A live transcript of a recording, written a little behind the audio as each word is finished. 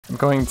I'm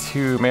going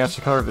to match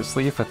the color of this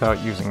leaf without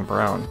using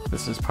brown.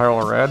 This is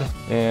Pyrrole Red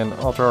and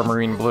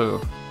Ultramarine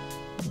Blue.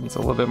 It needs a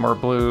little bit more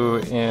blue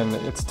and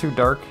it's too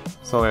dark,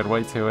 so I'll add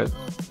white to it.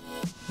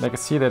 And I can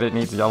see that it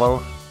needs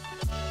yellow,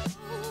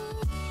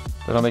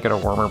 but I'll make it a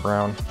warmer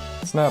brown.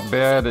 It's not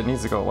bad, it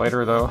needs to go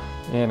lighter though,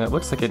 and it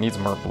looks like it needs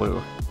more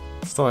blue.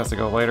 It still has to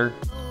go lighter.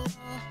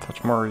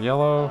 Touch more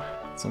yellow.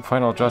 Some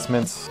final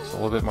adjustments, a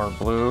little bit more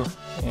blue,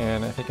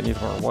 and I think it needs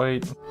more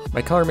white.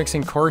 My color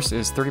mixing course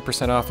is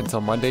 30% off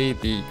until Monday.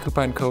 The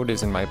coupon code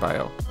is in my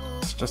bio.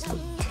 It's just a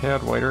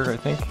tad whiter, I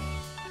think.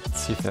 Let's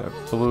see if that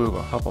blue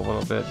will help a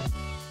little bit.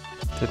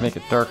 Did make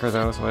it darker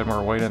though, so I have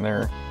more white in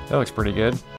there. That looks pretty good.